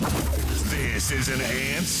This is an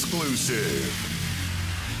exclusive.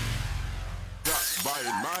 By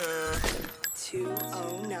Maya.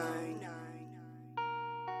 209.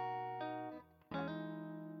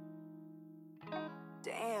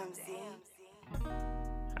 Damn, Z.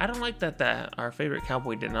 I don't like that our favorite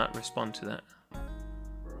cowboy did not respond to that.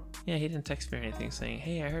 Yeah, he didn't text me or anything saying,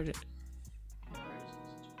 "Hey, I heard it."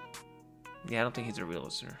 Yeah, I don't think he's a real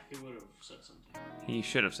listener. He would have said something. He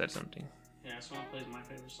should have said something. Yeah, someone plays my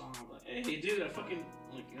favorite song. I'm like, hey, dude, I fucking,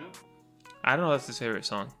 like, you know? I don't know if that's his favorite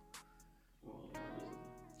song. Well,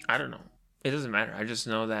 I don't know. It doesn't matter. I just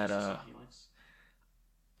know that, he likes.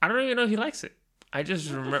 I don't even know if he likes it. I just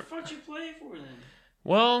remember. What the fuck you play it for then?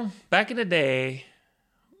 Well, back in the day,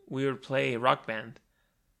 we would play Rock Band,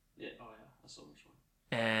 Yeah, oh yeah, that's so much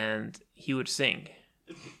fun. and he would sing.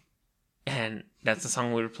 And that's the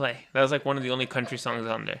song we would play. That was like one of the only country songs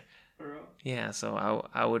on there. For real? Yeah, so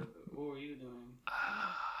I would. What were you doing?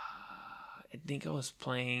 I think I was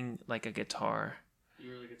playing like a guitar.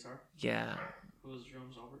 You were the guitar? Yeah, Who was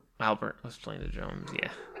drums, Albert? Albert was playing the drums. Yeah,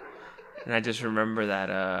 and I just remember that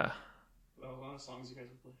Well, a lot of songs you guys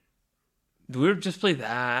would play. we would just play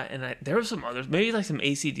that, and there were some others, maybe like some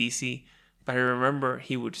AC/DC, but I remember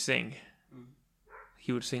he would sing. Mm.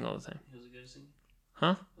 He would sing all the time. He was a good singer?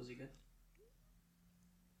 Huh? Was he good?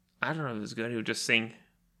 I don't know if it was good. He would just sing.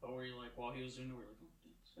 Or were you like, while he was doing it, we were like,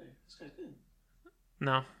 oh, this guy's good.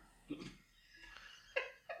 No.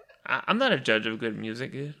 I'm not a judge of good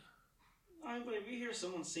music, dude. I mean, but if you hear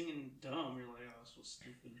someone singing dumb, you're like, oh, that's so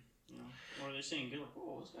stupid. You know? Or they're singing good, like,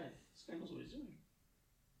 oh, this guy knows what he's doing.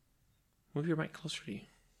 Move your mic closer to you.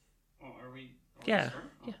 Oh, are we Yeah. starting?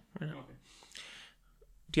 Oh, Yeah. Why not? okay.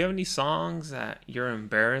 Do you have any songs that you're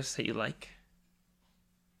embarrassed that you like?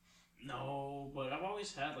 No, but I've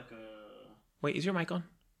always had like a. Wait, is your mic on?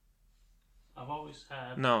 I've always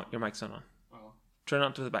had. No, your mic's not on. Oh, Turn it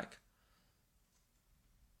on to the back.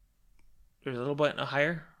 There's a little button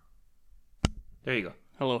higher. There you go.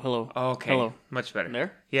 hello. Okay. Hello. Much better.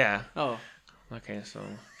 There? Yeah. Oh. Okay, so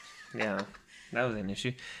yeah, that was an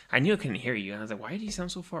issue. I knew I couldn't hear you, and I was like, "Why do you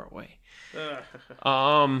sound so far away?"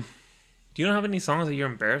 Do you not have any songs that you're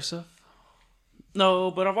embarrassed of?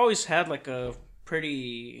 No, but I've always had like a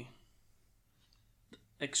pretty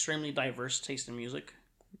extremely diverse taste in music.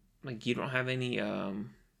 Like you don't have any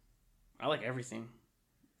I like everything.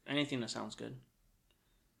 Anything that sounds good.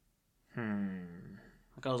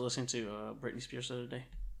 Like I was listening to Britney Spears the other day.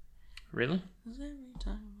 Really? 'Cause every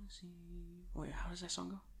time I see you... Wait, how does that song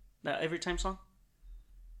go? That Every Time song?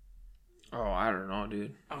 Oh, I don't know,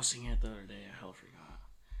 dude. I was singing it the other day. I hell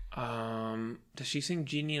forgot. Does she sing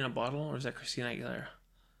 "Genie in a Bottle" or is that Christina Aguilera?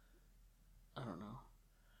 I don't know.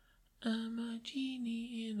 I'm a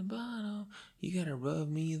genie in a bottle. You gotta rub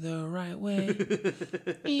me the right way.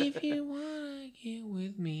 If you wanna get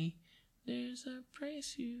with me, there's a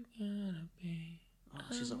price you gotta pay. Oh,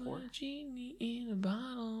 she's a I'm whore? genie in a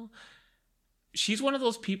bottle. She's one of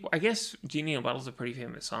those people. I guess "Genie in a Bottle" is a pretty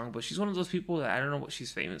famous song, but she's one of those people that I don't know what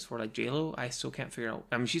she's famous for. Like J-Lo, I still can't figure out.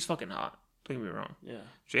 I mean, she's fucking hot. Don't get me wrong. Yeah.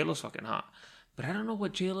 J-Lo's fucking hot, but I don't know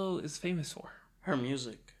what J-Lo is famous for. Her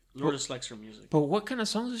music. Lourdes likes her music. But what kind of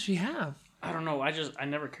songs does she have? I don't know. I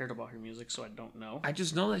never cared about her music, so I don't know. I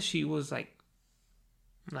just know that she was like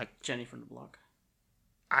Jenny from the Block.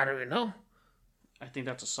 I don't even know. I think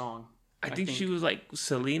that's a song. I think she was like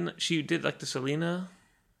Selena. She did like the Selena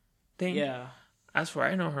thing. Yeah. That's where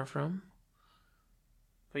I know her from.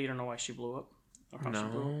 But you don't know why she blew up? Or how she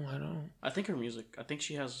blew up? No, I don't. I think her music. I think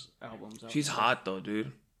she has albums out. She's hot though,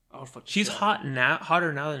 dude. I would fuck the She's shit out of hot now,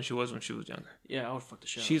 hotter now than she was when she was younger. her. Yeah, I would fuck the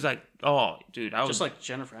shit She's out like, oh, dude, I of her. was Just like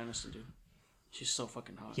Jennifer Aniston, dude. She's so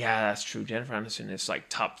fucking hot. yeah, that's true. Jennifer Aniston is like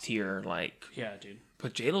top tier, like, Yeah, dude.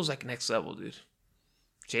 but J-Lo's like next level, dude.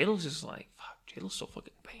 J-Lo's just like, fuck, J-Lo's so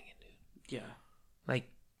fucking banging, dude. Yeah. Like,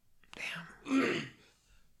 damn.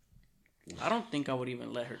 I don't think I would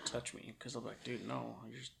even let her touch me because I'm like, dude, no,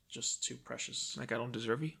 you're just too precious. Like, I don't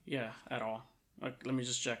deserve you. Yeah, at all. Like, let me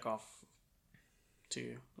just jack off to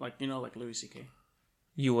you. Like, you know, like Louis C.K.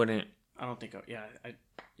 You wouldn't. I don't think, yeah,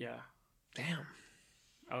 Damn.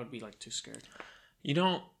 I would be like too scared. You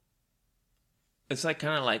know, it's like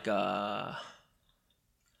kind of like I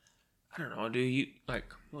don't know, dude. You like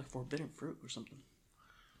Like forbidden fruit or something.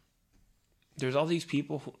 there's all these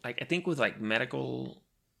people who, like, I think with like medical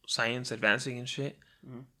science advancing and shit,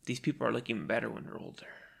 these people are looking better when they're older.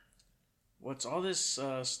 What's all this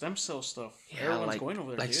stem cell stuff? Yeah, Everyone's like going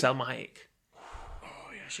over there, like dude. Salma Hayek.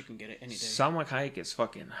 Oh yeah, she can get it any day. Salma Hayek is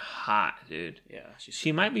fucking hot, dude. Yeah, she's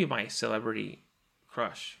She might be my celebrity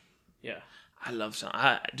crush. yeah. I love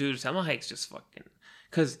Salma. Dude, Salma Hayek's just fucking.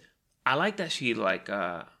 Cause I like that she like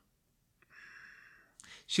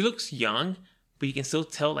She looks young, but you can still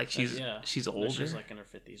tell like she's That older. she's like in her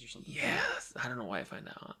 50s or something. Yes, I don't know why I find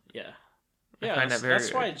that hot. Yeah. I Yeah, find that very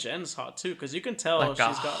that's why Jen's hot too, because you can tell like she's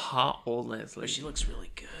a got. hot old Leslie. But she looks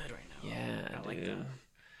really good right now. Yeah, I like dude. that.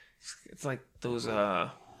 It's like those.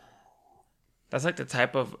 That's like the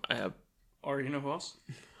type of. Or you know who else?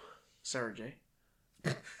 Sarah J.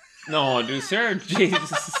 No, dude, Sarah J.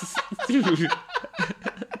 Dude.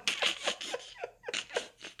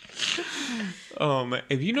 Man,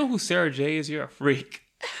 if you know who Sarah J is, you're a freak.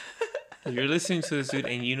 If you're listening to this dude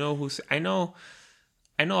and you know who I know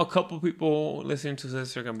a couple people listening to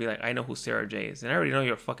this are gonna be like, I know who Sarah J is, and I already know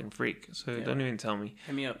you're a fucking freak. So don't even tell me.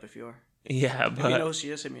 Hit me up if you are. Yeah, If you know who she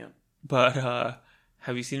is, hit me up. but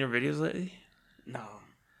have you seen her videos lately? No.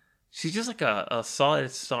 She's just like a solid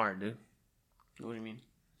star, dude. What do you mean?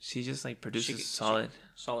 She just like produces solid.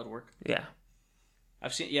 Solid work. Yeah.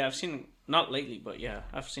 I've seen not lately, but yeah,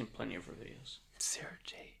 I've seen plenty of her videos. Sarah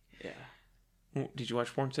J. Yeah. Did you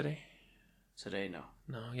watch porn today? Today, no.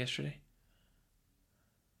 No, yesterday.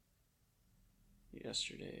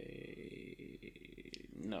 Yesterday,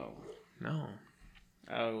 no. No.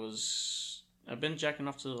 I've been jacking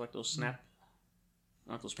off to like those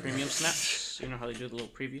those premium snaps. You know how they do the little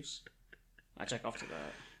previews? I jack off to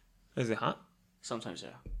that. Is it hot? Sometimes,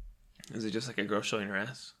 yeah. Is it just like a girl showing her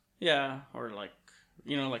ass? Yeah, or like,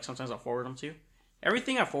 like sometimes I'll forward them to you.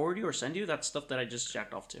 Everything I forward you or send you, that's stuff that I just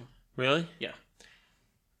jacked off to. Really? Yeah.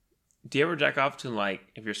 Do you ever jack off to like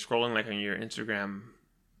if you're scrolling like on your Instagram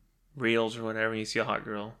reels or whatever and you see a hot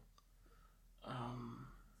girl?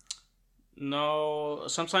 No.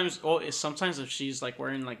 Sometimes if she's like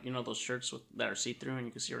wearing like those shirts that are see through and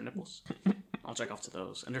you can see her nipples, I'll jack off to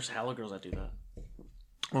those. And there's hella girls that do that.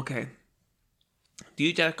 Okay. Do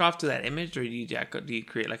you jack off to that image or do you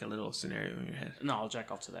create like a little scenario in your head? No, I'll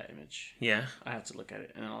jack off to that image. Yeah. I have to look at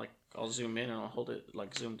it and I'll zoom in and I'll hold it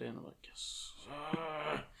like zoomed in. I'm like, yes.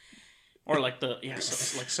 Or like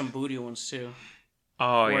like some booty ones too.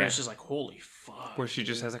 Oh where yeah. it's just like, holy fuck. Where she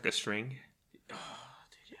just has like a string. Oh,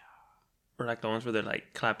 dude, yeah. Or like the ones where they're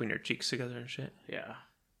like clapping their cheeks together and shit. Yeah.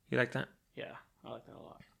 You like that? Yeah. I like that a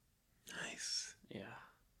lot. Nice. Yeah.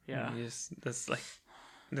 Yeah.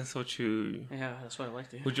 That's what you. Yeah, that's what I like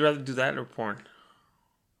to do. Would you rather do that or porn?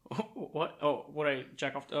 What? Oh, would I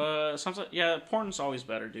jack off? Sometimes, yeah, porn's always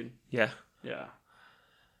better, dude. Yeah. Yeah.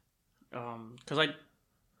 Cause I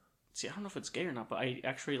don't know if it's gay or not, but I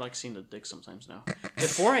actually like seeing the dick sometimes now.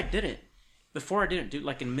 Before I didn't, dude.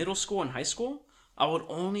 Like in middle school and high school, I would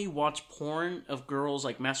only watch porn of girls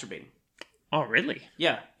like masturbating. Oh, really?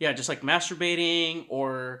 Yeah, just like masturbating,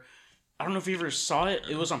 or I don't know if you ever saw it.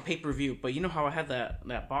 It was on pay-per-view, but you know how I had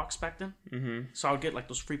that box back then. Mm-hmm. So I would get like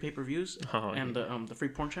those free pay-per-views and the free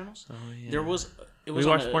porn channels. Oh yeah. It was. We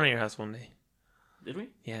watched porn at your house one day. Did we?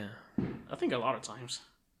 Yeah. I think a lot of times.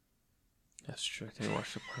 That's true. I think we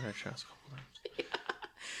watched the porn at your house a couple times.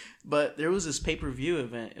 But there was this pay-per-view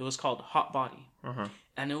event. It was called Hot Body. Uh-huh.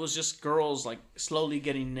 And it was just girls like slowly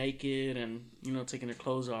getting naked and taking their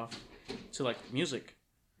clothes off to like music.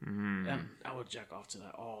 Mm. And I would jack off to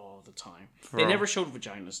that all the time. They never showed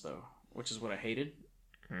vaginas though, which is what I hated.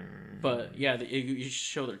 Mm. But yeah, you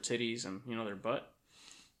show their titties and their butt.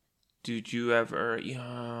 Did you ever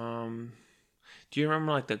do you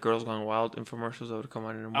remember like the Girls Gone Wild infomercials that would come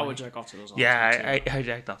on in the morning? I would jack off to those all the Yeah, time too. I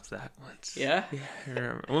jacked off to that once. Yeah? Yeah, I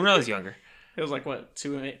remember. When I was younger. It was like what,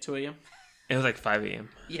 2 a.m.? It was like 5 a.m.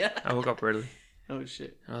 Yeah. I woke up early. Oh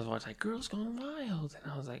shit. And I was watching like Girls Gone Wild,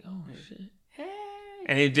 and I was like, oh shit. Hey.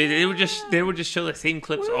 And they would just show the same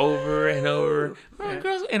clips over and over. Yeah.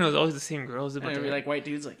 Girls, and it was always the same girls. And it'd be like white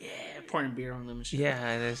dudes like, yeah, pouring beer on them and shit. Yeah,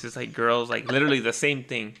 and it's just like girls, like literally the same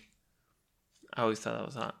thing. I always thought that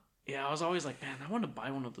was hot. Yeah, I was always like, man, I want to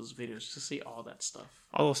buy one of those videos just to see all that stuff.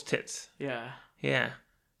 All those tits. Yeah. Yeah.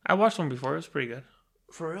 I watched one before. It was pretty good.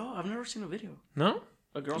 For real? I've never seen a video. No?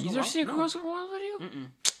 A Girls You Gone never Wild? seen a No. Girls Gone Wild video?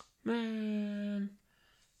 Mm-mm. Man.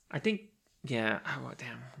 I think, yeah. Oh,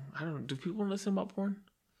 damn. I don't know. Do people listen about porn?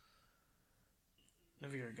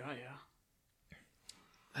 If you're a guy, yeah.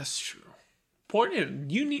 That's true. Porn is,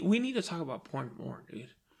 we need to talk about porn more, dude.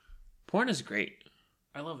 Porn is great.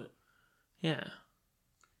 I love it. Yeah.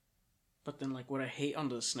 But then, like, what I hate on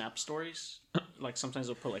the Snap stories, like, sometimes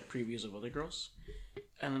they'll put, like, previews of other girls.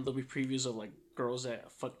 And then there'll be previews of, like, girls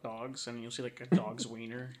that fuck dogs. And you'll see, like, a dog's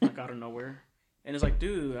wiener, like, out of nowhere. And it's like,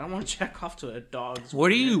 dude, I want to check off to a dog's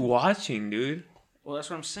What are wiener. you watching, dude? Well,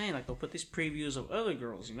 that's what I'm saying. Like, they'll put these previews of other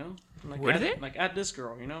girls, Like, What are add, they? Like, add this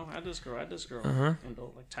girl, add this girl, add this girl. Uh-huh. And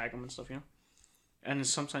they'll, like, tag them and stuff, And then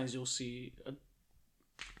sometimes you'll see a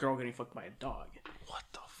girl getting fucked by a dog. What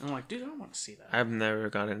the fuck? And I'm like, dude, I don't want to see that. I've never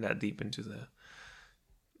gotten that deep into the.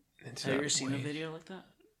 Have you ever seen a video like that?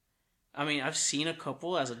 I mean, I've seen a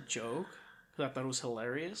couple as a joke because I thought it was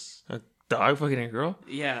hilarious. A dog fucking a girl?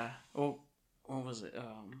 Yeah. Well, what was it?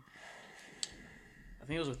 I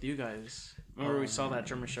think it was with you guys. Remember we saw that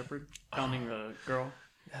German Shepherd pounding a girl?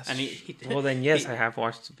 Yes. And he Well, then, yes, I have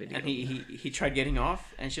watched the video. And he tried getting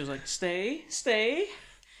off, and she was like, "Stay, stay,"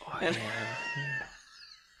 Oh, and, yeah.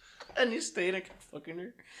 and he stayed and kept fucking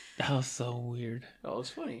her. That was so weird. That was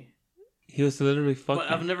funny. He was literally fucking...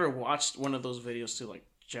 But I've never watched one of those videos to like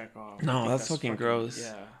jack off. No, I think that's fucking gross.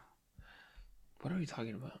 Yeah. What are we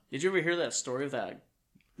talking about? Did you ever hear that story of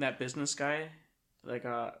that business guy that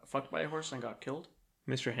got fucked by a horse and got killed?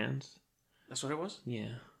 Mr. Hands? That's what it was?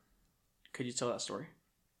 Yeah. Could you tell that story?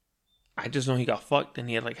 I just know he got fucked and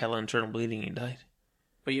he had like hella internal bleeding and he died.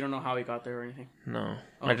 But you don't know how he got there or anything? No.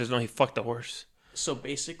 Oh. I just know he fucked the horse. So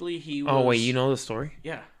basically he was... Oh, wait, you know the story?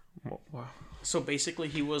 Yeah. Wow. So basically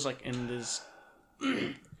he was like in this...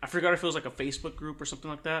 I forgot if it was like a Facebook group or something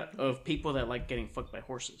like that of people that like getting fucked by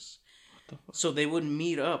horses. What the fuck? So they would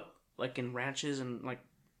meet up like in ranches and like,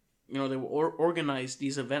 you know, they would organize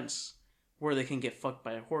these events where they can get fucked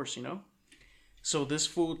by a horse, you know? So this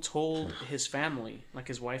fool told his family, like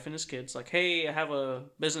his wife and his kids, like, "Hey, I have a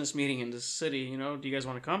business meeting in this city, you know, do you guys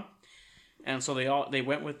want to come?" And so they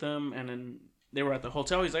went with them, and then they were at the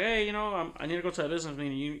hotel. He's like, "Hey, you know, I need to go to that business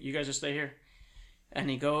meeting. You guys just stay here." And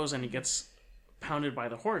he goes and he gets pounded by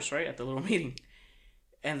the horse, right, at the little meeting.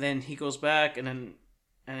 And then he goes back and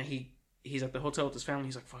he's at the hotel with his family.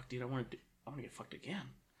 He's like, "Fuck, dude, I want to get fucked again.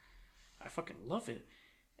 I fucking love it."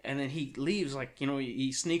 And then he leaves, like, you know,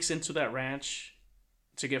 he sneaks into that ranch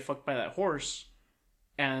to get fucked by that horse.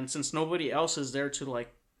 And since nobody else is there to,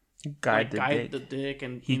 like, Guide the dick,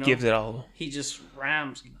 and He gives it all. he just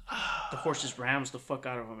rams, the horse just rams the fuck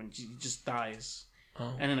out of him, and he just dies.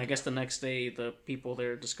 Oh. And then I guess the next day, the people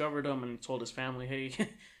there discovered him and told his family, "Hey,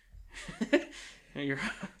 your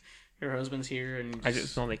husband's here." And I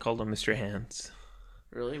just know they called him Mr. Hands.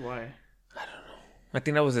 Really? Why? I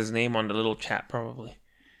think that was his name on the little chat, probably.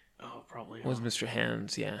 Oh, probably. It was huh? Mr.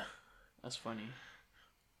 Hands, yeah. That's funny.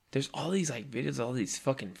 There's all these like videos, all these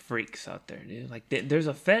fucking freaks out there, dude. Like, there's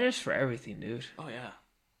a fetish for everything, dude. Oh yeah.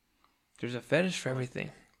 There's a fetish for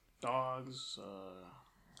everything. Dogs.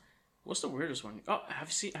 What's the weirdest one? Oh,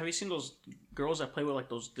 have you seen those girls that play with like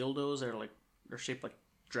those dildos that are like they're shaped like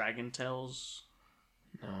dragon tails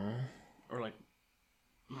No. or like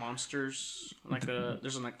monsters? Like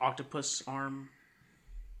there's an like octopus arm.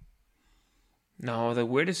 No, the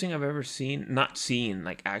weirdest thing I've ever seen, not seen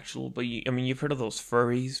like actual, but you've heard of those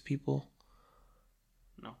furries people?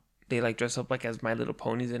 No. They like dress up like as My Little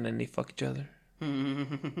Ponies and then they fuck each other.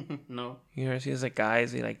 No. You ever see those like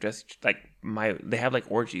guys? They like dress they have like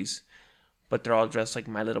orgies, but they're all dressed like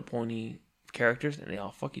My Little Pony characters and they all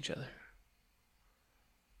fuck each other.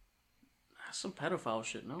 That's some pedophile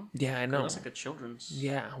shit, no? Yeah, I know. That's like a children's.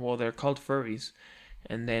 Yeah, well, they're called furries.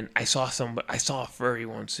 And then I saw a furry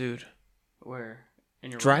once, dude. Where? In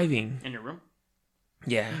your Driving. room? In your room?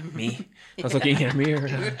 Yeah, me. I was looking in a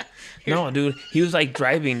mirror. No, dude. He was like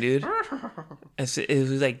driving, dude. It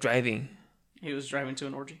was like driving. He was driving to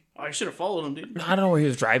an orgy. Oh, I should have followed him, dude. No, I don't know where he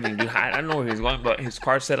was driving, dude. I don't know where he was going, but his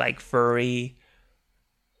car said like furry.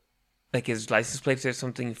 Like his license plate said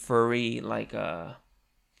something furry, like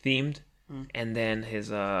themed. And then he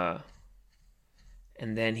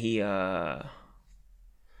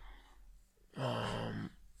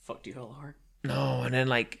Fucked you hella hard. no, and then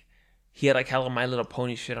like he had like hella My Little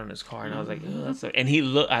Pony shit on his car, and I was like, oh, that's and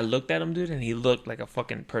I looked at him, dude, and he looked like a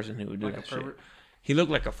fucking person who would do Like a that shit. pervert? He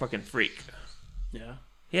looked like a fucking freak. Yeah.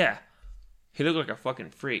 Yeah, he looked like a fucking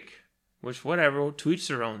freak. Which whatever, to each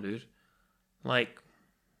their own, dude. Like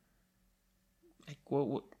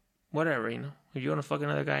what, whatever, you know. If you want to fuck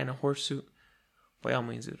another guy in a horse suit, by all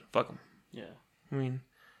means, dude, fuck him. Yeah. I mean,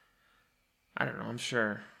 I don't know. I'm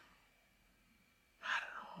sure. I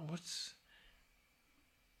don't know.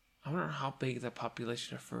 I don't know how big the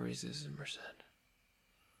population of furries is in Merced.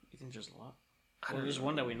 You think there's a lot? I Well, don't there's know.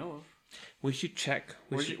 one that we know of. We should check.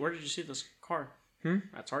 Where did you see this car?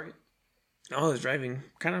 At Target? Oh, I was driving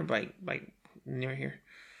kind of like near here.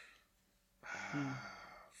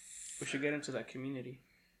 We should get into that community.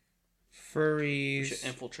 Furries. We should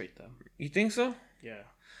infiltrate them. You think so? Yeah.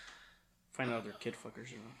 Find out they're kid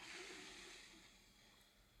fuckers, you know.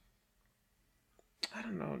 I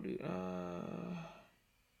don't know, dude.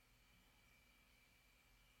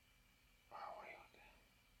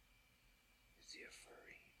 Is he a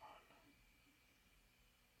furry? Oh, no.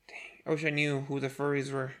 Dang. I wish I knew who the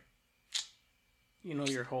furries were. You know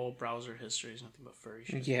your whole browser history is nothing but furry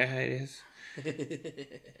shit. Yeah, it is.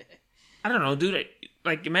 I don't know, dude.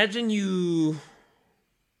 Like, imagine you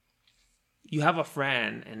you have a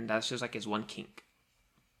friend and that's just like his one kink.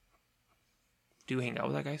 Do you hang out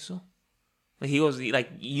with that guy still? Like he goes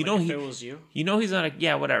like you know if he it was you, he's not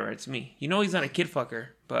a whatever, it's me. You know he's not a kid fucker,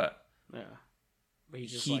 but yeah. But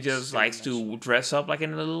he likes just likes to dress up like a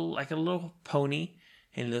little pony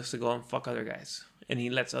and he loves to go and fuck other guys. And he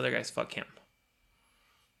lets other guys fuck him.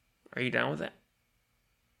 Are you down with that?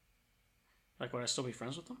 Like, would I still be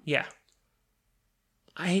friends with them? Yeah.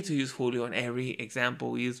 I hate to use Julio in every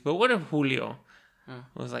example we use, but what if Julio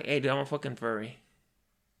was like, hey, dude, I'm a fucking furry?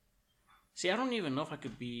 See, I don't even know if I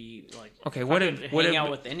could be like. Okay, what if hang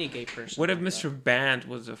out with any gay person? What if like Mr. Band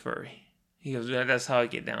was a furry? He goes, yeah, that's how I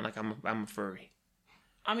get down. Like I'm a furry.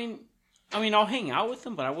 I mean, I'll hang out with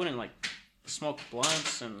them, but I wouldn't like smoke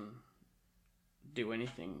blunts and do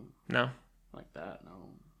anything. No. Like that, no.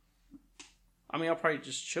 I mean, I'll probably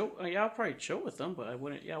just chill. Yeah, I'll probably chill with them, but I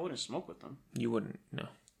wouldn't. Yeah, I wouldn't smoke with them. You wouldn't. No.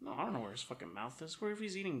 No, I don't know where his fucking mouth is. Where if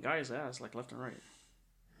he's eating guys' ass like left and right?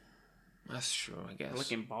 That's true, I guess.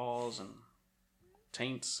 Licking balls and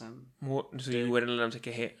taints and. What, so you wouldn't let him take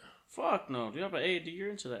a hit? Fuck no, dude. But hey, dude, you're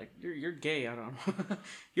into that. You're gay. I don't know.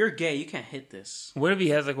 You're gay. You can't hit this. What if he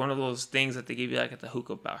has like one of those things that they give you like at the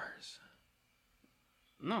hookah bars?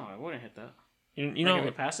 No, I wouldn't hit that. You like know, if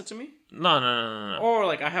they pass it to me. No. Or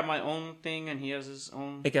like I have my own thing and he has his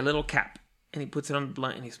own. Like a little cap, and he puts it on the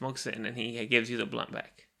blunt and he smokes it, and then he gives you the blunt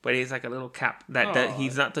back. But it's like a little cap that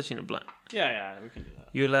he's not touching the blunt. Yeah, we can do that.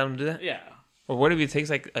 You let him do that? Yeah. Or what if he takes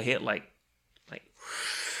like a hit, like.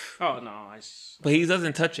 Oh no, But he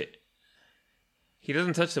doesn't touch it. He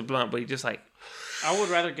doesn't touch the blunt, but he just like. I would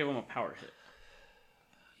rather give him a power hit.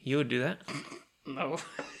 You would do that? No.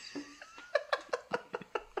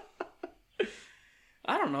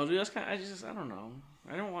 I don't know, dude. That's kind of, I don't know.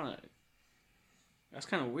 I don't want to. That's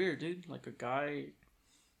kind of weird, dude. Like a guy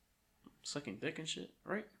sucking dick and shit,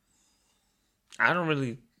 right? I don't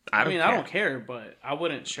care. I don't care, but I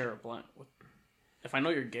wouldn't share a blunt with. If I know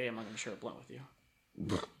you're gay, I'm not gonna share a blunt with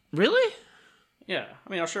you. Really? Yeah, I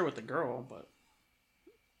mean, I'll share with the girl, but.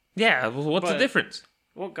 Yeah, well, what's the difference?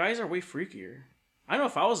 Well, guys are way freakier. I know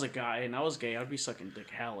if I was a guy and I was gay, I'd be sucking dick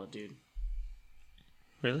hella, dude.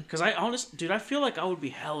 Really? Because dude, I feel like I would be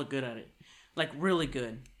hella good at it. Like, really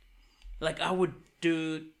good. Like, I would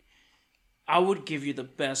give you the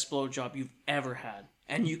best blowjob you've ever had.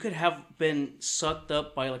 And you could have been sucked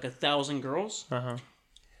up by like 1,000 girls. Uh-huh.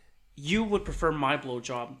 You would prefer my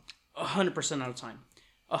blowjob 100% of the time.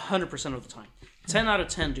 100% of the time. 10 out of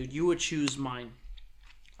 10, dude, you would choose mine.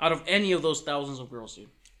 Out of any of those thousands of girls, dude.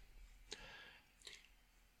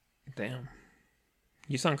 Damn.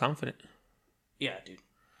 You sound confident. Yeah, dude.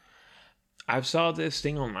 I saw this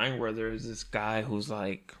thing online where there's this guy who's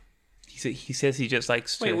like, he says he just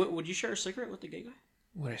likes to. Wait, would you share a cigarette with the gay guy?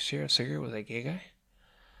 Would I share a cigarette with a gay guy?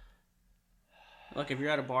 Like if you're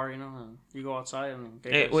at a bar, you know, and you go outside and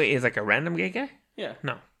gay guys... Wait, is like a random gay guy? Yeah.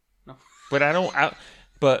 No. But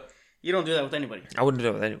but you don't do that with anybody. I wouldn't do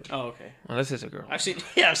it with anybody. Oh, okay. Unless it's a girl. I've seen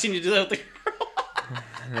you do that with the girl.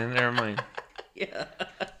 And then never mind. Yeah.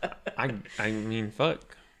 I mean,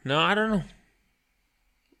 fuck. No, I don't know.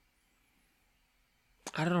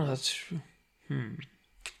 I don't know if that's true.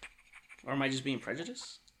 Or am I just being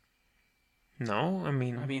prejudiced? No, I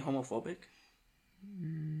mean... Am I being homophobic?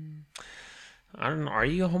 I don't know. Are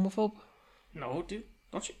you a homophobe? No, dude.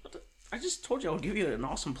 Don't you... I just told you I would give you an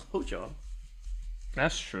awesome blowjob.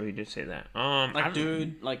 That's true. You did say that. Like,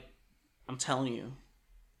 dude, like, I'm telling you,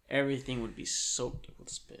 everything would be soaked with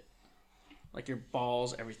spit. Like your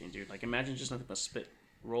balls, everything, dude. Like, imagine just nothing but spit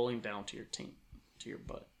rolling down to your taint, to your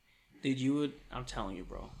butt. Dude, you would... I'm telling you,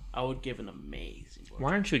 bro. I would give an amazing blowjob.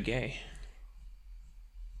 Why aren't you gay?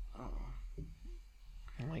 I don't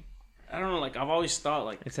know. Like... I don't know, like, I've always thought,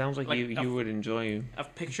 like... It sounds like you would enjoy...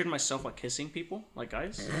 I've pictured myself, like, kissing people, like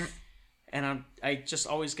guys. And I just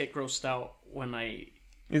always get grossed out when I...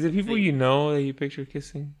 Is it people you know that you picture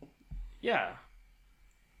kissing? Yeah.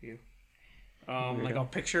 You. Like, I'll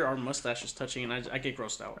picture our mustaches touching and I get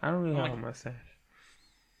grossed out. I don't really have like, a mustache.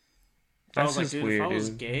 I was like, dude, weird, if I was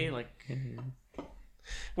gay, like...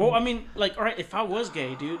 Well, I mean, like, alright, if I was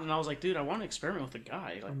gay, dude, and I was like, dude, I want to experiment with a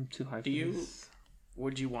guy. Like, I'm too high for this.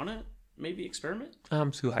 Would you want to maybe experiment?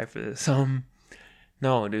 I'm too high for this.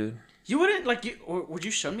 No, dude. You wouldn't, like, or would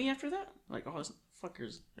you shun me after that? Like, oh, this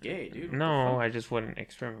fucker's gay, dude. No, I just wouldn't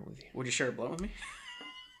experiment with you. Would you share a blunt with me?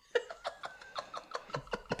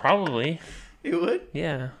 Probably. You would?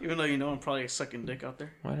 Yeah. Even though you know I'm probably sucking dick out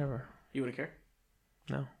there? Whatever. You wouldn't care?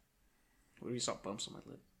 No. What if you saw bumps on my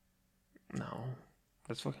lip? No.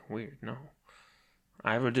 That's fucking weird. No.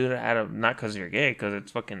 I would do that not because you're gay, because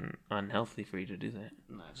it's fucking unhealthy for you to do that.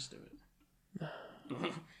 Nah, just do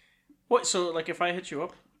it. What? So, like, if I hit you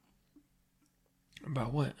up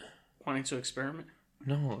About what? Wanting to experiment?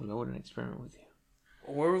 No, I wouldn't experiment with you.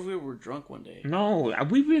 Or if we were drunk one day. No,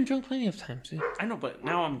 we've been drunk plenty of times, dude. I know, but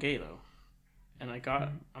now I'm gay though. And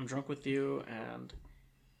I'm drunk with you and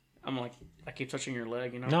I'm like, I keep touching your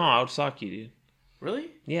leg, you know? No, I would sock you, dude. Really?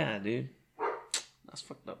 Yeah, dude. That's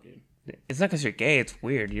fucked up, dude. It's not because you're gay. It's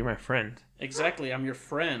weird. You're my friend. Exactly, I'm your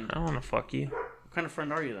friend. I don't want to fuck you. What kind of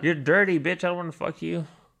friend are you then? You're dirty, bitch. I don't want to fuck you.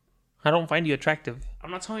 I don't find you attractive. I'm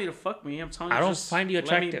not telling you to fuck me. I'm telling you I don't just find you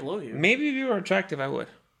attractive. Let me blow you. Maybe if you were attractive, I would.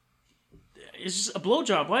 It's just a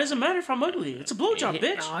blowjob. Why does it matter if I'm ugly? It's a blowjob,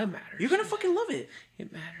 bitch. No, it matters. You're gonna fucking love it.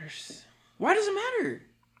 It matters. Why does it matter?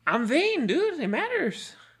 I'm vain, dude. It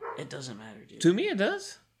matters. It doesn't matter, dude. To me, it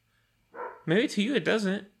does. Maybe to you, it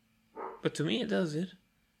doesn't. But to me, it does, dude.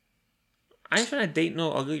 I ain't trying to date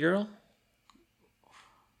no ugly girl.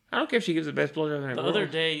 I don't care if she gives the best blowjob in the The world. other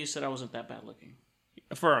day you said I wasn't that bad looking.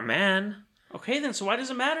 For a man. Okay, then, so why does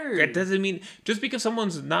it matter? That doesn't mean... Just because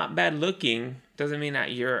someone's not bad looking doesn't mean that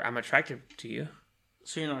I'm attractive to you.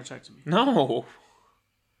 So you're not attracted to me? No.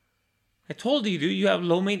 I told you, dude. You have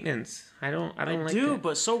low maintenance. I don't like that.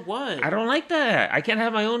 But so what? I don't like that. I can't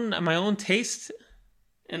have my own taste.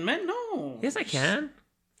 And men, no. Yes, I can.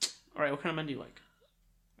 All right, what kind of men do you like?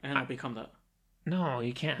 And I'll become that. No,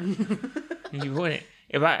 you can't. You wouldn't.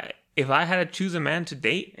 If I had to choose a man to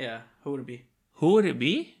date, Yeah, who would it be? who would it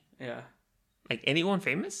be? Yeah, Like anyone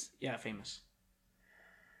famous? yeah, famous.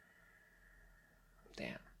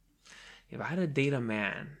 Damn. If I had to date a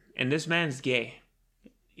man, and this man's gay,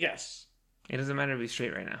 Yes, it doesn't matter if he's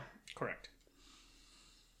straight right now. correct.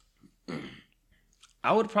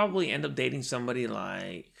 I would probably end up dating somebody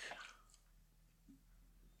like...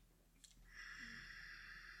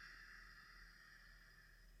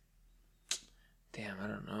 Damn, I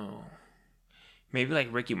don't know. Maybe like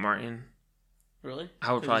Ricky Martin. Really?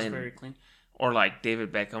 I would 'Cause probably... he's very clean. Or like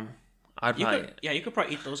David Beckham. I'd You probably... could, yeah, you could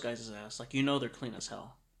probably eat those guys' ass. Like, you know they're clean as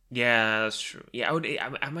hell. Yeah, that's true. Yeah,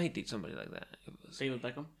 I might date somebody like that. If it was... David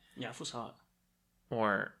Beckham? Yeah, that was hot.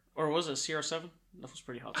 Or... Or was it CR7? That was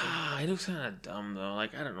pretty hot too. He looks kind of dumb though.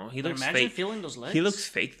 Like, I don't know. He Like, looks imagine fake. feeling those legs. He looks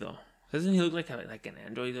fake though. Doesn't he look like an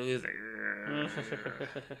android though? He's like...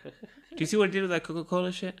 Do you see what he did with that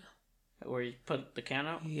Coca-Cola shit? Where you put the can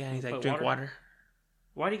out? Yeah, he's and like, put drink water.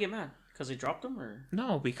 Why do you get mad? Because they dropped him, or?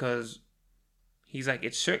 No, because he's like,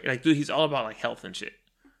 it's sure, like, dude, he's all about like health and shit.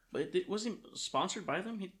 But was he sponsored by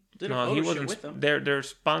them? He did a No, photo he shoot wasn't. with them. They're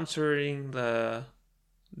sponsoring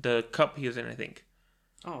the cup he was in, I think.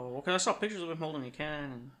 Oh, well, because I saw pictures of him holding a can.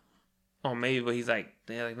 And... Oh, maybe, but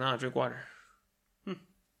they're like, nah, drink water. Hmm.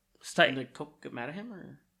 It's tight. Did Coke get mad at him,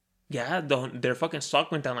 or? Yeah, their fucking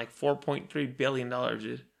stock went down like $4.3 billion,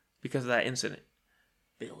 dude, because of that incident.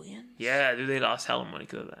 Billions? Yeah, dude, they lost hella money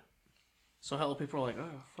because of that. So hella people are like,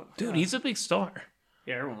 oh, fuck. Dude, yeah. he's a big star.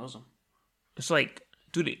 Yeah, everyone knows him. It's like,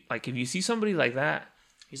 dude, like if you see somebody like that,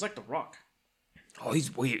 He's like The Rock. oh,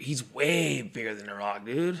 he's way bigger than The Rock,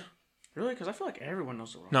 dude. Really? Because I feel like everyone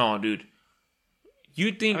knows The Rock. No, dude.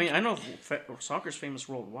 You think? I mean, I know soccer's famous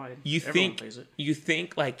worldwide. Everyone plays it. You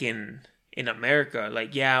think like in America,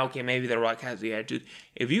 like, yeah, okay, maybe The Rock has the attitude.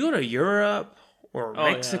 If you go to Europe or Oh,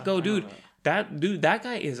 yeah, Mexico, I know dude, that. that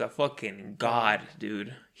guy is a fucking god,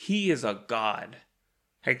 dude. He is a god,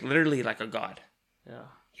 like literally like a god. Yeah.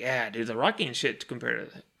 Yeah, dude, The Rock ain't shit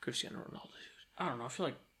compared to Cristiano Ronaldo. I don't know. I feel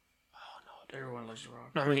like, oh no, everyone loves The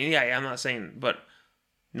Rock. No, I mean, yeah, I'm not saying, but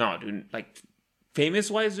no, dude, like famous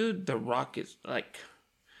wise, dude, The Rock is like,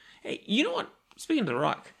 hey, you know what? Speaking of The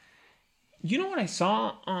Rock, you know what I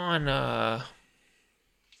saw on,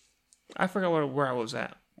 I forgot where I was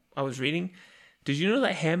at. I was reading. Did you know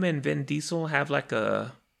that him and Vin Diesel have like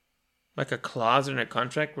a clause in their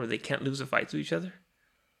contract where they can't lose a fight to each other?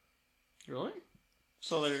 Really?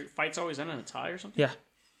 So their fights always end in a tie or something? Yeah.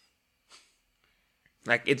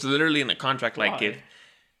 Like it's literally in the contract. Like Why? if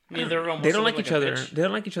I mean, they're almost they don't like like each a other, bitch. they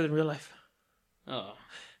don't like each other in real life. Oh.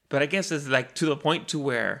 But I guess it's like to the point to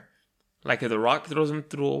where, like if The Rock throws him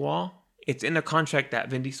through a wall, it's in the contract that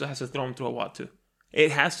Vin Diesel has to throw him through a wall too.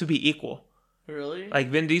 It has to be equal. Really? Like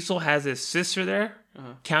Vin Diesel has his sister there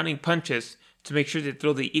counting punches to make sure they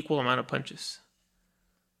throw the equal amount of punches.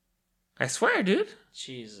 I swear, dude.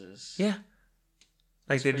 Jesus. Yeah.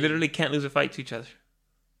 Like they crazy. literally can't lose a fight to each other.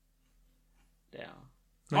 Damn.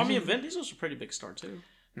 I mean, Vin Diesel's a pretty big star too.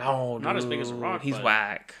 No, dude. Not as big as The Rock, He's but-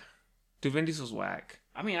 whack. Dude, Vin Diesel's whack.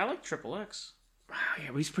 I mean, I like Triple X. Yeah,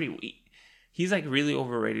 but he's pretty weak. He's like really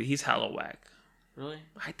overrated. He's hella whack. Really?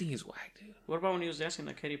 I think he's whack, dude. What about when he was dancing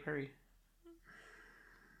to Katy Perry?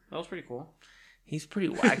 That was pretty cool. He's pretty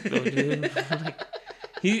whack though, dude.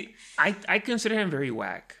 Like, I consider him very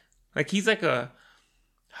whack. Like he's like I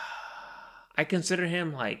consider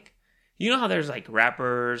him like You know how there's like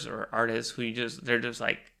rappers or artists who they're just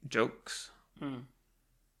like jokes,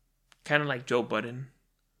 kind of like Joe Budden.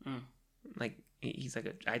 Like he's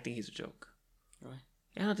like I think he's a joke. Really?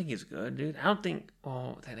 I don't think he's good, dude. I don't think.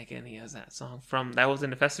 Oh, then again, he has that song that was in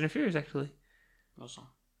the Fast and the Furious actually. What song?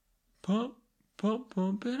 Pump, pump,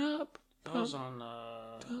 pump it up. That was on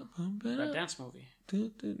Pump it that up. dance movie.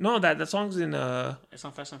 No, that song's in It's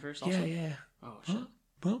on Fast and Furious also? yeah. Oh, shit.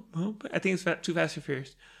 Bump, bump. I think it's Too Fast and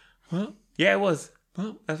Furious. Well, yeah, it was.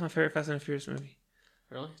 Bump. That's my favorite Fast and the Furious movie.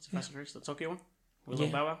 Really? It's Fast and Furious? The Tokyo one? With Lil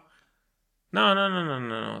Bow Wow?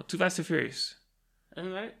 No. Too Fast and Furious.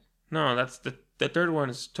 Isn't that it? No, that's the third one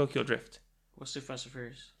is Tokyo Drift. What's Too Fast and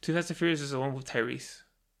Furious? Too Fast and Furious is the one with Tyrese.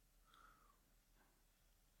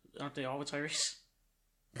 Aren't they all with Tyrese?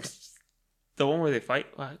 The one where they fight,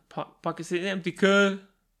 pockets sitting empty, cuz.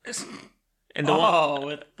 And the one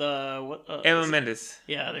with what? Emma Mendes.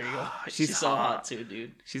 Yeah, there you go. She's so hot. hot too,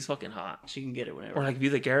 dude. She's fucking hot. She can get it whenever. Or like Be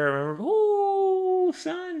the Guerra, remember? Ooh,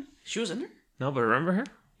 son. She was in there. No, but remember her?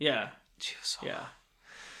 Yeah, She was so yeah. hot.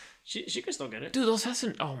 She could still get it. Dude, those Fast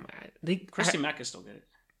and Christy Mack could still get it.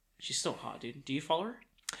 She's still hot, dude. Do you follow her?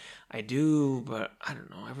 I do, but I don't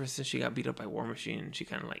know. Ever since she got beat up by War Machine, she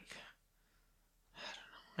kind of like, I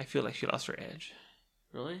don't know. I feel like she lost her edge.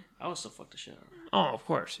 Really? I would still fuck the shit out of her. Oh, of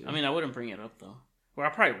course. Dude. I mean, I wouldn't bring it up though. Well, I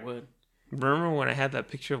probably would. Remember when I had that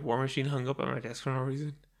picture of War Machine hung up on my desk for no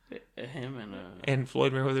reason? Him And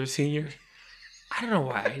Floyd Mayweather Sr. I don't know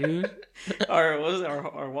why, dude. our what was it?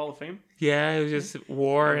 Our Wall of Fame? Yeah, it was just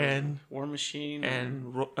War and Machine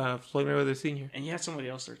and Floyd Mayweather Sr. And you had somebody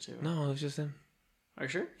else there too. No, it was just them. Are you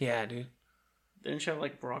sure? Yeah, dude. Didn't you have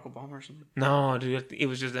like Barack Obama or something? No, dude, it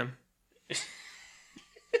was just them.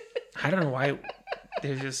 I don't know why.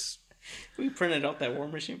 They're just. We printed out that War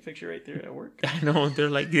Machine picture right there at work. I know. They're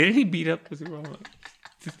like, did he beat up with Obama?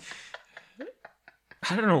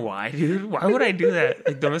 I don't know why, dude. Why would I do that?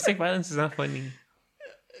 Like, domestic violence is not funny.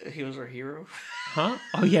 He was our hero. Huh?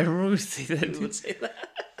 Oh, yeah, I remember we would say that, We dude. would say that.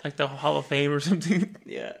 Like the Hall of Fame or something.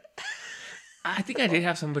 Yeah. I think I did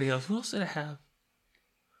have somebody else. Who else did I have?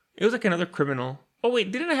 It was like another criminal. Oh,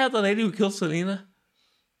 wait, didn't I have the lady who killed Selena?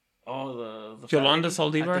 Oh, the Yolanda fat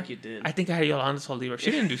lady? Saldivar? I think you did. I think I had Yolanda Saldivar.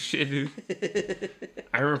 She didn't do shit, dude.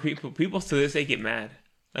 I remember people to this day get mad.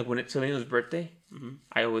 Like when it's Selena's birthday,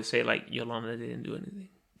 I always say like Yolanda didn't do anything.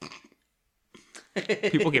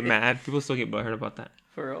 People get mad. People still get butthurt about that.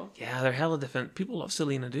 For real? Yeah, they're hella different. People love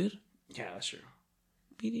Selena, dude. Yeah, that's true.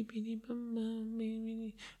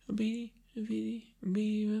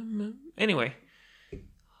 Anyway,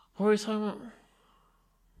 what were we talking about?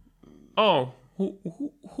 Oh,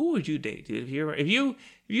 who would you date, dude? If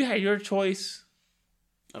you had your choice.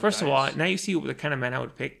 First of all, now you see the kind of man I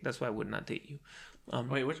would pick. That's why I would not date you.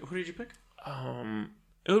 Wait, who did you pick?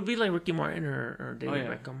 It would be like Ricky Martin or David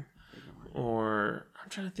yeah. Beckham, or I'm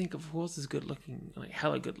trying to think of who else is good looking, like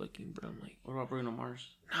hella good looking. But I'm like, What about Bruno Mars?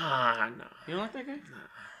 nah. You don't like that guy? Nah.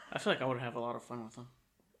 I feel like I would have a lot of fun with him.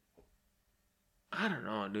 I don't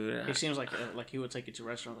know, dude. He seems like he would take you to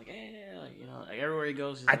restaurants, like, hey, like, you know, like everywhere he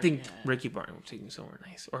goes. He's I like, think yeah. Ricky Martin would take me somewhere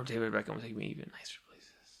nice, or David Beckham would take me even nicer places.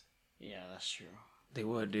 Yeah, that's true. They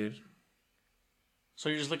would, dude. So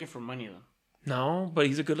you're just looking for money then? No, but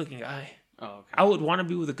he's a good looking guy. Oh, okay. I would want to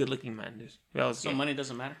be with a good looking man, dude. If I was So gay. money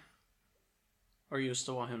doesn't matter? Or you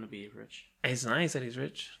still want him to be rich? It's nice that he's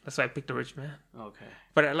rich. That's why I picked a rich man. Okay.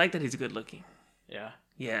 But I like that he's good looking. Yeah.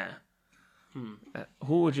 Yeah.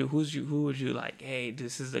 Who would you like? Hey,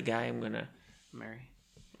 this is the guy I'm gonna Marry.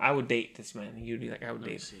 I would date this man. You'd be like, I would Let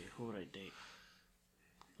me date see. Who would I date?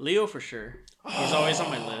 Leo for sure. He's always on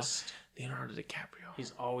my list. Leonardo DiCaprio.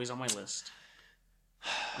 He's always on my list.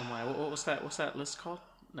 On my what's that list called?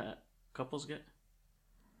 That couples get?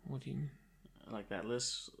 What do you mean? Like that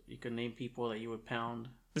list, you could name people that you would pound.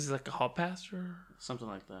 This is like a hall pass or Something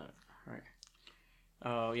like that, right?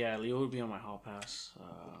 Oh yeah, Leo would be on my hall pass.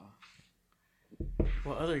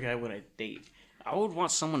 What other guy would I date? I would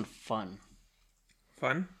want someone fun.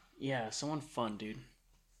 fun? Yeah, someone fun, dude.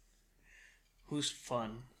 Who's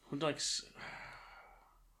fun? Who likes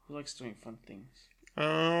doing fun things?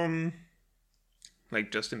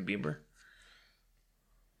 Like Justin Bieber.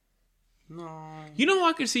 No. You know who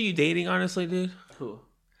I could see you dating, honestly, dude? Who?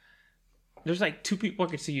 There's like two people I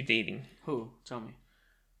could see you dating. Who? Tell me.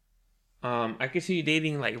 I could see you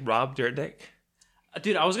dating like Rob Dyrdek.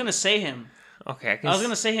 Dude, I was gonna say him. Okay, I was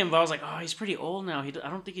gonna say him, but I was like, oh, he's pretty old now. I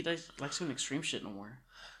don't think he likes doing extreme shit no more.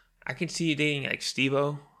 I could see you dating like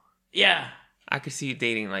Steve-O. Yeah. I could see you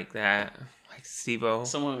dating like that, like Steve-O.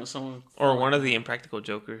 Someone. Or one of the Impractical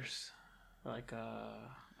Jokers. Like,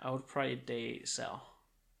 I would probably date Sal.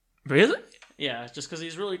 Really? Yeah, just because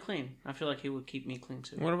he's really clean. I feel like he would keep me clean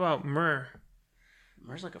too. What about Murr?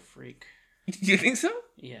 Murr's like a freak. You think so?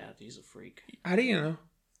 Yeah, he's a freak. How do you know?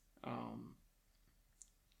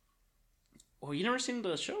 Well, you never seen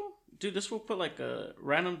the show? Dude, this will put like a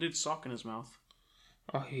random dude's sock in his mouth.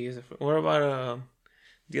 Oh, he is a. What about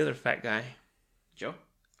the other fat guy? Joe?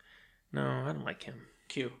 No, I don't like him.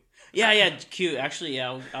 Q. Yeah, Q. Actually,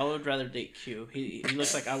 yeah, I would rather date Q. He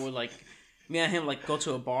looks like I would like me and him like go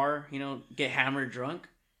to a bar, you know, get hammered drunk,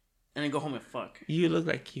 and then go home and fuck. You look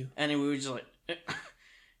like Q. And then we were just like,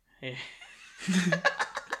 hey.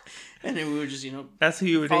 And then we would just, you know, that's who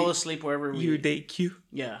you would fall date. asleep wherever we. You would date Q.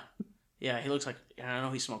 Yeah, he looks like. I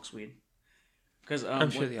know he smokes weed. Because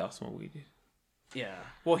I'm sure they all smoke weed. Dude. Yeah,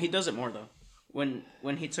 well, he does it more though. When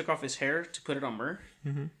he took off his hair to put it on Murr,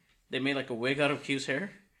 they made like a wig out of Q's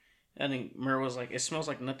hair, and then Murr was like, "It smells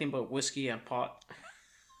like nothing but whiskey and pot."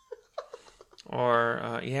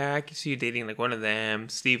 Or yeah, I could see you dating like one of them,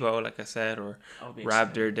 Steve-O, like I said, or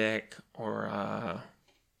Rob Dyrdek, or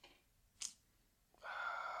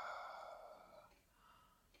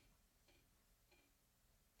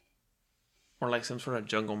like some sort of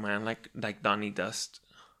jungle man, like Donnie Dust.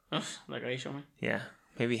 Like Aisha man? Yeah,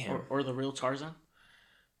 maybe him. Or the real Tarzan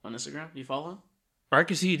on Instagram. Do you follow him? Or I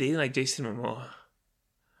could see you dating like Jason Momoa.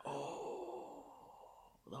 Oh,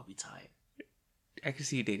 that'll be tight. I could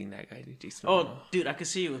see you dating that guy, dude, Jason Oh, Momoa. dude, I could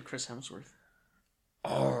see you with Chris Hemsworth.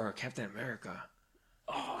 Or Captain America.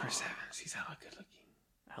 Oh, Chris Evans, he's hella good looking.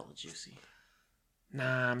 hella juicy.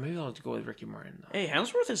 Nah, maybe I'll go with Ricky Martin though. Hey,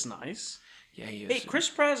 Hemsworth is nice. Yeah, he is. Hey, Chris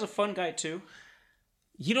Pratt is a fun guy too.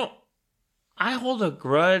 You know, I hold a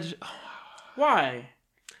grudge. Why?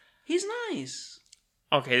 He's nice.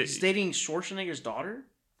 Okay, He's dating Schwarzenegger's daughter,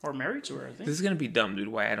 or married to her, I think. this is gonna be dumb, dude.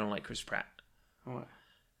 Why I don't like Chris Pratt? What?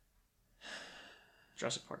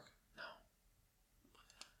 Jurassic Park. No.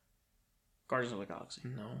 Guardians of the Galaxy.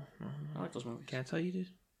 No. I like those movies. Can I tell you, dude?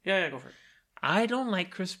 Yeah, go for it. I don't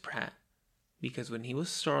like Chris Pratt because when he was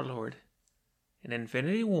Star-Lord in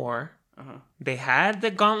Infinity War, they had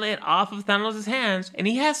the gauntlet off of Thanos' hands, and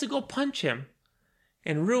he has to go punch him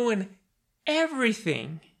and ruin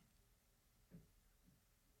everything.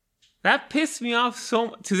 That pissed me off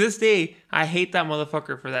so to this day. I hate that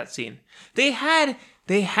motherfucker for that scene. They had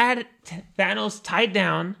Thanos tied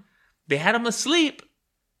down. They had him asleep.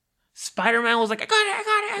 Spider-Man was like, I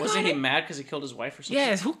got it. Wasn't he mad because he killed his wife or something?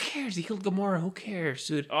 Yes, who cares? He killed Gamora. Who cares,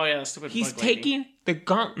 dude? Oh yeah, that's stupid. He's Bug Lady. taking the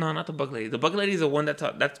gauntlet. No, not the bug lady. The bug lady is the one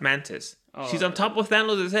that's Mantis. Oh, she's on top of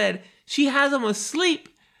Thanos' head. She has him asleep.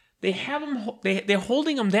 They have him. They're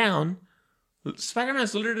holding him down.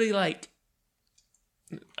 Spider-Man's literally like.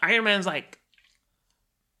 Iron Man's like.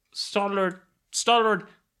 Star-Lord,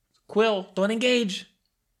 Quill, don't engage.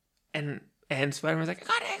 And Spider-Man's like, I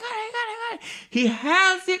got it. He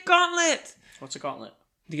has the gauntlet. What's a gauntlet?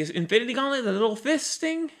 The Infinity Gauntlet, the little fist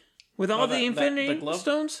thing with all the Infinity glove?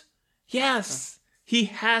 Stones. Yes, he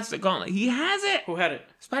has the gauntlet. He has it. Who had it?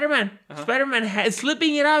 Spider-Man. Spider-Man is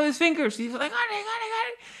slipping it out of his fingers. He's like, got it.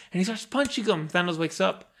 And he starts punching him. Thanos wakes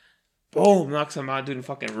up. Boom, knocks him out, dude, and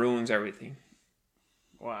fucking ruins everything.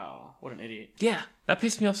 Wow, what an idiot. Yeah, that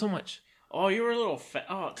pissed me off so much. Oh, you were a little fat.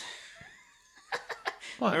 Oh.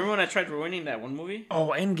 What? Remember when I tried ruining that one movie?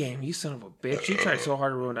 Oh, Endgame, you son of a bitch. You tried so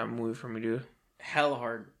hard to ruin that movie for me, dude. Hell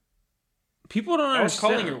hard. People don't I was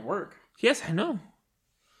understand. calling your work. Yes, I know.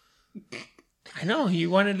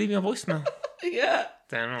 You wanted to leave me a voicemail. Yeah.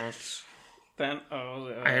 Thanos.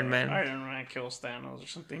 Iron Man. Iron Man kills Thanos or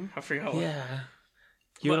something. I forgot what. Yeah.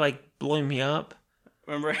 You were like blowing me up.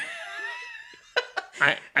 Remember?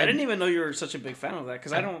 I didn't even know you were such a big fan of that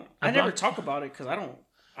because I never talk about it because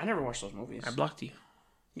I never watch those movies. I blocked you.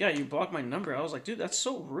 Yeah, you blocked my number. I was like, dude, that's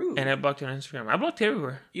so rude. And I blocked you on Instagram. I blocked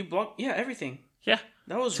everywhere. You blocked, everything. Yeah.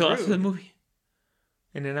 That was Till rude. after the movie.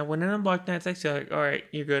 And then I went in and unblocked and I texted you like, all right,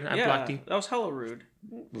 you're good. I blocked you. That was hella rude.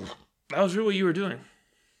 That was really what you were doing.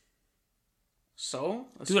 So?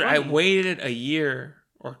 It's Dude, funny. I waited a year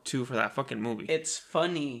or two for that fucking movie. It's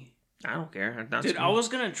funny. I don't care. Dude, I was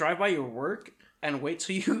going to drive by your work and wait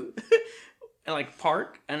till you... and like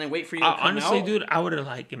park and then wait for you to come honestly, out. dude, I would have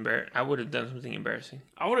like I would have done something embarrassing.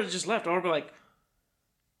 I would have just left. I would be like,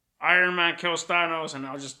 Iron Man kills Thanos, and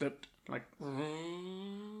I would just dipped. Like,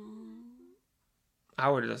 I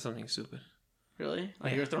would have done something stupid. really?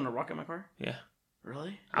 Like you were throwing a rock at my car? Yeah.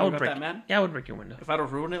 Really? I would got break that mad? Yeah, I would break your window. If I'd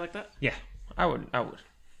have ruined it like that? Yeah, I would.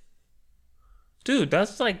 Dude,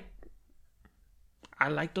 that's like, I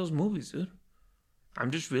like those movies, dude.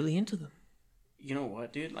 I'm just really into them. You know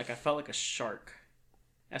what, dude? Like, I felt like a shark.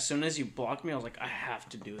 As soon as you blocked me, I was like, I have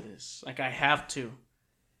to do this. Like, I have to.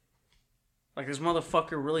 Like, this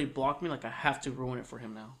motherfucker really blocked me. Like, I have to ruin it for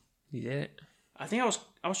him now. You did it? I think I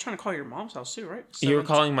was trying to call your mom's house too, right? You were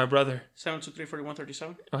calling my brother.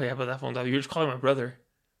 723-4137. Oh, yeah, but that phone's off. You were just calling my brother.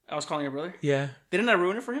 I was calling your brother? Yeah. Didn't I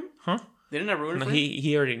ruin it for him? Huh? Didn't I ruin it No, for him?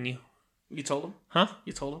 he already knew. You told him? Huh?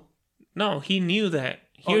 You told him? No, he knew that.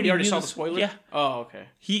 He already knew saw the spoiler? Yeah. Oh, okay.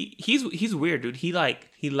 He's weird, dude. He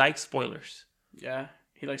likes spoilers. Yeah.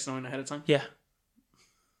 He likes knowing ahead of time? Yeah.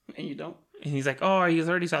 And you don't? And he's like, oh, you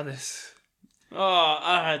already saw this. Oh,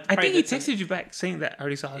 I think he texted you back saying that I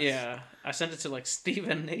already saw this. Yeah. I sent it to like Steve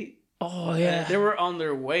and Nate. Oh, yeah. They were on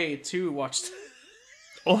their way to watch.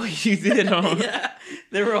 Oh, you did, huh? Yeah.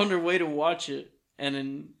 They were on their way to watch it. And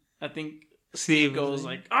then I think Steve goes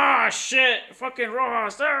like, ah, shit, fucking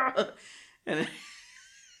Rojas. Ah. And then,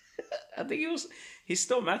 I think he's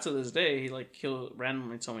still mad to this day. He'll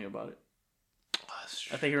randomly tell me about it. Oh,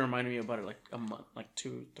 I think he reminded me about it like a month, like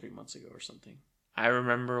 2-3 months ago or something. I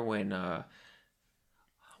remember when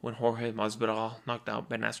Jorge Masvidal knocked out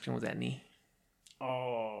Ben Askren with that knee.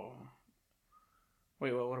 Oh.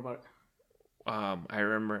 Wait, what about it? I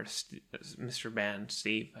remember Mr. Ban,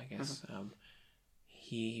 Steve, I guess.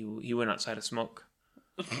 He went outside to smoke.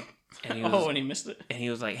 And And he missed it. And he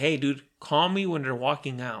was like, hey, dude, call me when they're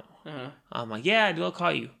walking out. Uh-huh. I'm like, yeah, dude, I'll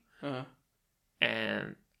call you. Uh-huh.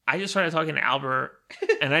 And I just started talking to Albert.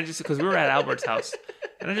 And because we were at Albert's house.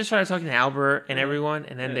 And I just started talking to Albert and everyone.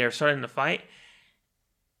 And then they were starting to fight.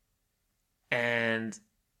 And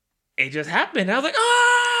it just happened. I was like,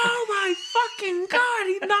 oh my fucking God,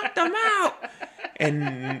 he knocked him out.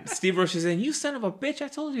 And Steve Roach is in, you son of a bitch, I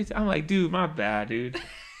told you. I'm like, dude, my bad, dude.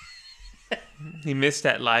 He missed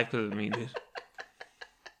that live because of me, dude.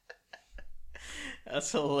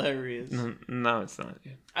 That's hilarious. No, it's not,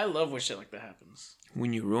 dude. I love when shit like that happens.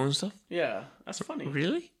 When you ruin stuff? Yeah, that's funny.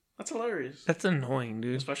 Really? That's hilarious. That's annoying,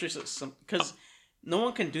 dude. Especially because no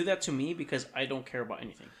one can do that to me because I don't care about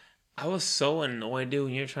anything. I was so annoyed, dude,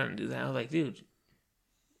 when you were trying to do that. I was like, dude,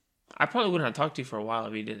 I probably wouldn't have talked to you for a while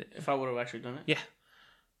if you did it. If I would have actually done it? Yeah.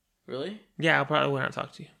 Really? Yeah, I probably wouldn't have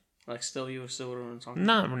talked to you. Like, you still would have been talking?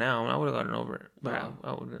 Not now. I would have gotten over it. But No.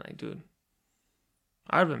 I would have been like, dude.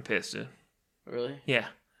 I would have been pissed, dude. Really? Yeah.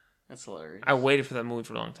 That's hilarious. I waited for that movie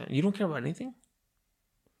for a long time. You don't care about anything?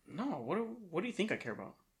 No. What do you think I care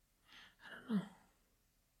about?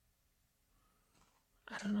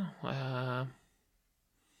 I don't know.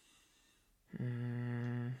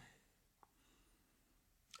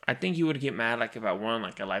 I think you would get mad like if I won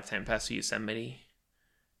like a lifetime pass to Yosemite,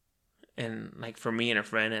 and like for me and a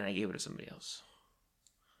friend, and I gave it to somebody else.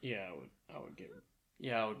 Yeah, I would get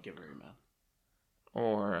very mad.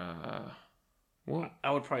 Or what?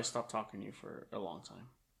 I would probably stop talking to you for a long time.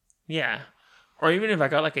 Yeah. Or even if I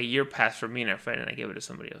got like a year pass for me and a friend, and I gave it to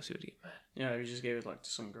somebody else, you would get mad. Yeah, if you just gave it like to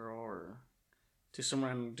some girl or to some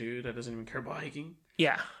random dude that doesn't even care about hiking.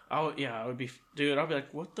 Yeah. I would be, dude. I'd be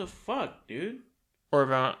like, what the fuck, dude? Or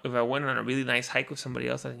if I went on a really nice hike with somebody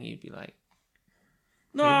else, I think you'd be like,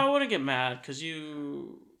 no, I wouldn't get mad because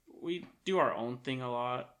we do our own thing a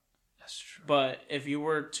lot. that's true. But if you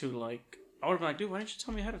were to like, I would have been like, dude, why didn't you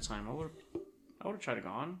tell me ahead of time? I would have tried to go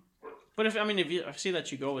on. But if I see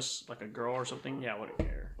that you go with like a girl or something, yeah, I wouldn't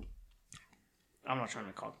care. I'm not trying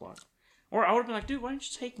to cock block. Or I would have been like, dude, why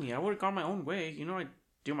didn't you take me? I would have gone my own way. You know, I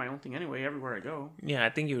do my own thing anyway everywhere I go. Yeah, I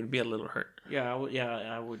think you would be a little hurt. Yeah, I would. Yeah,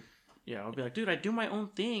 I would. Yeah, I would be like, dude, I do my own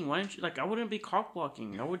thing. Why didn't you? Like, I wouldn't be cock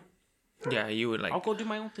blocking. I would. Yeah, you would like. I'll go do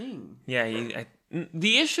my own thing. Yeah,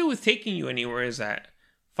 the issue with taking you anywhere is that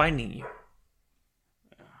finding you.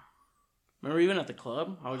 Remember, even at the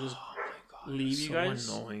club, I would just leave you so guys.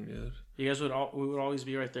 Annoying, dude. You guys we would always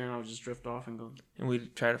be right there, and I would just drift off and go. And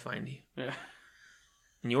we'd try to find you. Yeah,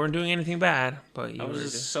 And you weren't doing anything bad, but you I were was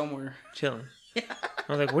just just somewhere. chilling. Yeah.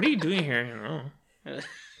 I was like, what are you doing here? You know?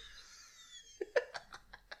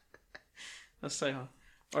 Let's say, huh?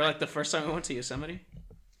 Or like the first time we went to Yosemite.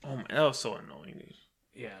 Oh my, that was so annoying, dude.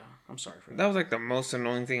 Yeah, I'm sorry for that. That was like the most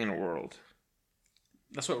annoying thing in the world.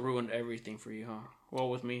 That's what ruined everything for you, huh? Well,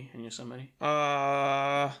 with me in Yosemite.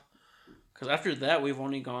 Because Because after that, we've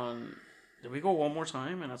only gone. Did we go one more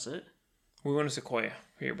time and that's it? we went to Sequoia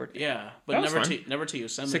for your birthday. Yeah, but That was never to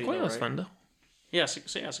Yosemite. Sequoia though, was right? fun though. Yeah,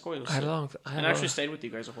 Sequoia was. I had sick. a long. And I actually stayed with you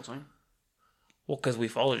guys the whole time. Well, because we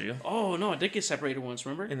followed you. Oh no, I did get separated once.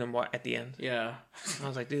 Remember? And then what at the end? Yeah. I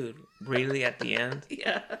was like, dude, really at the end?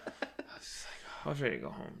 Yeah. I was ready to go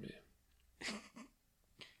home, dude.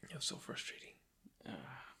 It was so frustrating. I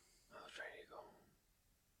was ready to go home.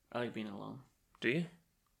 I like being alone. Do you?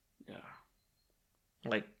 Yeah.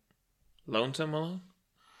 Like, lonesome alone?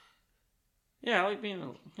 Yeah, I like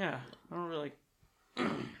being. Yeah, I don't really like.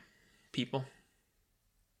 People?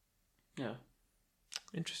 Yeah,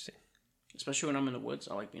 Interesting. especially when I'm in the woods,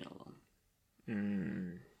 I like being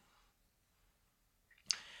alone.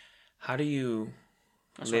 How do you?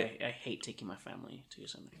 That's why I hate taking my family to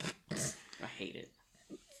Yosemite. I hate it.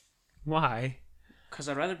 Why? Because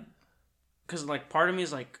like, part of me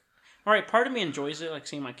is like, all right, part of me enjoys it, like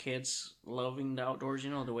seeing my kids loving the outdoors,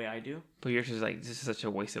 the way I do. But yours is like, this is such a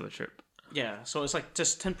waste of a trip. Yeah, so it's like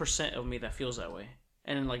just 10% of me that feels that way.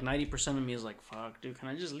 And then like 90% of me is like, fuck, dude, can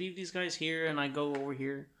I just leave these guys here and I go over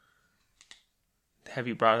here? Have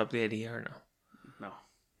you brought up the idea or no? No.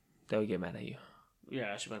 They would get mad at you.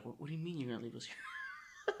 Yeah, I should be like, what do you mean you're gonna leave us here?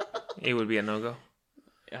 It would be a no-go.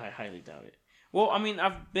 I highly doubt it. Well, I mean,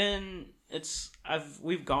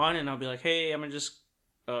 we've gone and I'll be like, hey, I'm gonna just,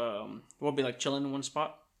 we'll be like chilling in one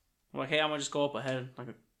spot. I'm like, hey, I'm gonna just go up ahead like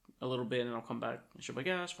a little bit and I'll come back. And she'll be like,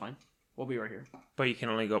 yeah, that's fine. We'll be right here. But you can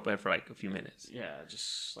only go up there for like a few minutes. Yeah,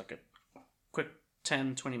 just like a quick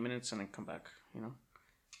 10, 20 minutes and then come back,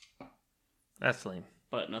 That's lame.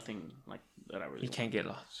 But nothing like that I really You can't get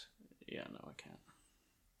lost. Yeah, no, I can't.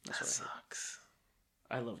 That sucks.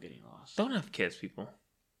 I love getting lost. Don't have kids, people.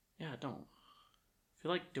 Yeah, don't. If you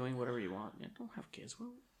like doing whatever you want, don't have kids.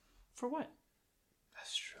 Well, for what?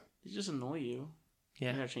 That's true. They just annoy you. Yeah.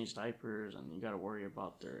 You gotta change diapers, and you gotta worry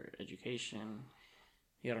about their education.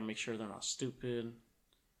 You gotta make sure they're not stupid.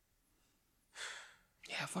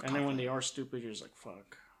 Yeah, fuck. And then when they are stupid, you're just like,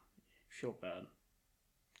 fuck. You feel bad.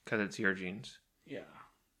 Because it's your genes. Yeah.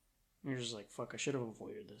 You're just like, fuck, I should have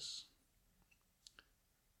avoided this.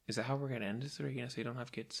 Is that how we're gonna end this? Or are you gonna say don't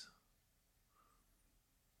have kids?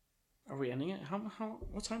 Are we ending it? How?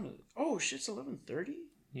 What time is it? Oh shit! It's 11:30.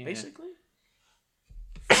 Yeah. Basically.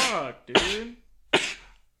 Fuck, dude.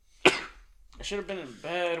 I should have been in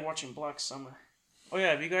bed watching Black Summer. Oh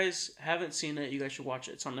yeah, if you guys haven't seen it, you guys should watch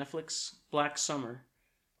it. It's on Netflix. Black Summer.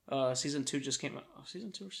 Season 2 just came out. Oh,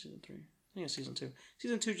 season 2 or season 3? I think it's season 2.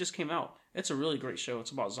 Season 2 just came out. It's a really great show.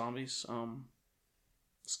 It's about zombies.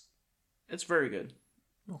 It's very good.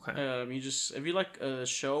 Okay. If you like a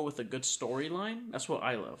show with a good storyline, that's what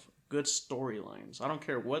I love. Good storylines. I don't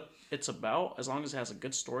care what it's about, as long as it has a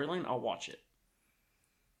good storyline, I'll watch it.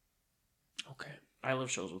 Okay. I love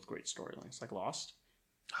shows with great storylines, like Lost.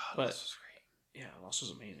 Oh, But- Lost was great. Yeah, Lost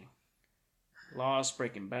was amazing. Lost,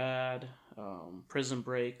 Breaking Bad, Prison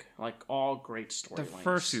Break, like all great storylines. The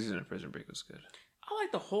first season of Prison Break was good. I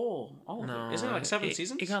like the whole. All of it. Isn't it like 7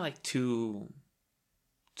 seasons? It got like too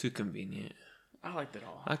convenient. I liked it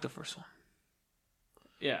all. I like the first one.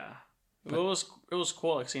 Yeah, it was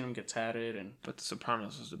cool. Like seeing him get tatted, and But The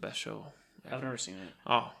Sopranos was the best show. I've never seen it.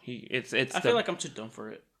 Oh, it's. I feel like I'm too dumb for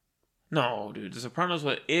it. No, dude. The Sopranos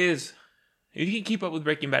is. If you can keep up with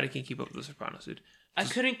Breaking Bad, you can keep up with The Sopranos, dude. I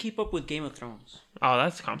couldn't keep up with Game of Thrones. Oh,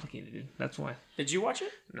 that's complicated, dude. That's why. Did you watch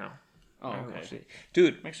it? No. Oh, I haven't okay. watched it.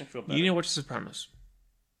 Dude, Makes me feel better. you need to watch The Sopranos.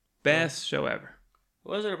 Best show ever.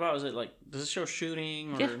 What is it about? Is it like, does it show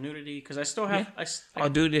shooting or Yeah. nudity? Because I still have. Yeah. Oh,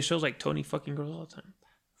 dude, it shows like Tony fucking girls all the time.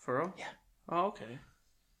 For real? Yeah. Oh, okay.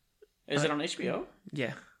 Is it on HBO?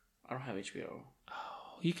 Yeah. I don't have HBO.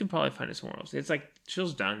 Oh, you can probably find it somewhere else. It's like,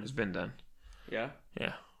 show's done. It's been done. Yeah?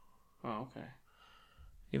 Yeah. Oh, okay.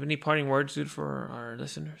 You have any parting words, dude, for our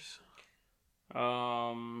listeners?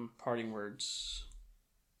 Parting words.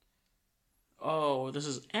 Oh, this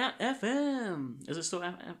is at FM. Is it still?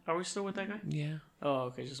 Are we still with that guy? Yeah. Oh,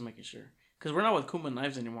 okay. Just making sure. Because we're not with Kuma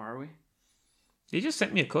Knives anymore, are we? They just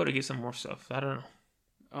sent me a code to get some more stuff. I don't know.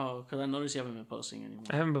 Oh, because I noticed you haven't been posting anymore.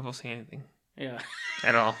 I haven't been posting anything Yeah.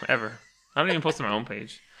 at all, ever. I don't even post on my own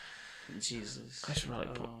page. Jesus. I should probably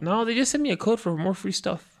post. No, they just sent me a code for more free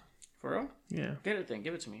stuff. For real? Yeah. Get it then.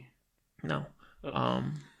 Give it to me. No. Oh.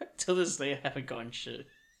 Till this day, I haven't gotten shit.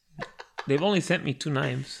 They've only sent me 2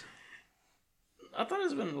 knives. I thought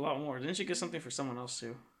it's been a lot more. Didn't you get something for someone else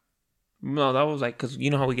too? No, that was like, because you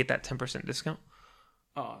know how we get that 10% discount?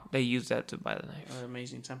 Oh, They use that to buy the knife.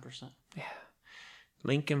 amazing 10%. Yeah.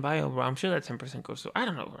 Link in bio, bro. I'm sure that 10% goes to. I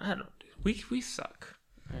don't know. Dude. We suck.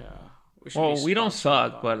 Yeah. Well, we don't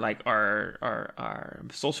suck, but like our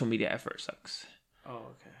social media effort sucks. Oh,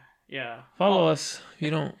 okay. Yeah. Follow us. If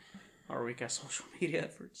you don't. Our weak ass social media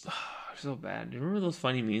efforts. So bad. Do you remember those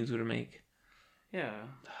funny memes we would make? Yeah.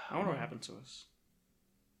 I wonder what happened to us.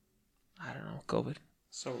 I don't know. COVID.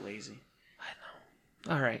 So lazy.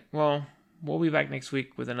 All right. Well, we'll be back next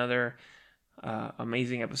week with another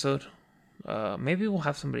amazing episode. Maybe we'll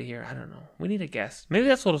have somebody here. I don't know. We need a guest. Maybe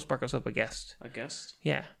that's what'll spark us up, a guest. A guest?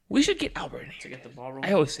 Yeah. We should get Albert in here. To get the ball rolling?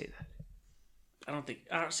 I always say that. I don't think...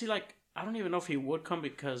 I don't even know if he would come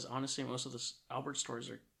because, honestly, most of the Albert stories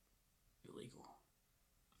are illegal.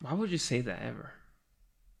 Why would you say that ever?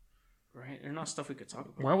 Right? They're not stuff we could talk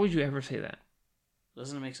about. Why would you ever say that?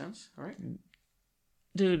 Doesn't it make sense? All right?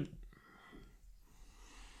 Dude.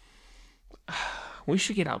 We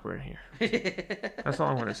should get Albert in here. That's all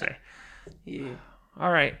I'm gonna say. Yeah.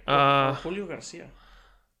 All right. Julio Garcia.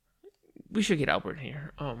 We should get Albert in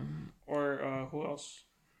here. Or who else?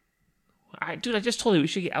 I just told you we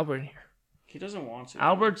should get Albert in here. He doesn't want to.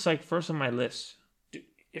 Albert's like first on my list. Dude,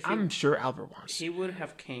 I'm sure Albert wants. He would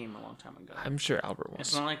have came a long time ago. I'm sure Albert wants.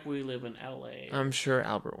 It's not like we live in LA. I'm sure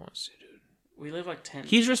Albert wants to, dude. We live like 10.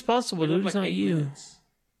 He's responsible, dude. It's not you. Minutes.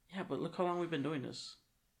 Yeah, but look how long we've been doing this.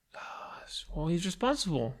 Well, he's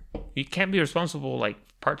responsible. You can't be responsible like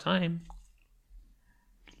part-time.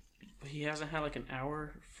 But he hasn't had like an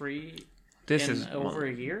hour free over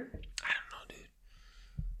a year? I don't know, dude.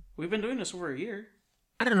 We've been doing this over a year.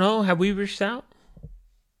 I don't know. Have we reached out?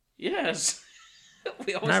 Yes.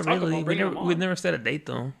 We always Not talk really. about bringing him on. We've never set a date,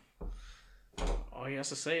 though. All he has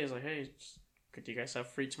to say is like, hey, could you guys have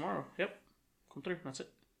free tomorrow? Yep. Come through. That's it.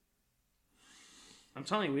 I'm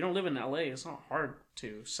telling you, we don't live in LA. It's not hard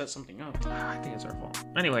to set something up. I think it's our fault.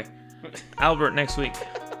 Anyway, Albert next week.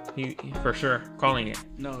 He for sure. Calling it.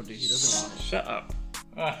 No, dude, he doesn't want it. Shut up.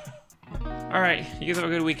 All right. You guys have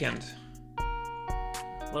a good weekend.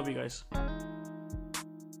 Love you guys.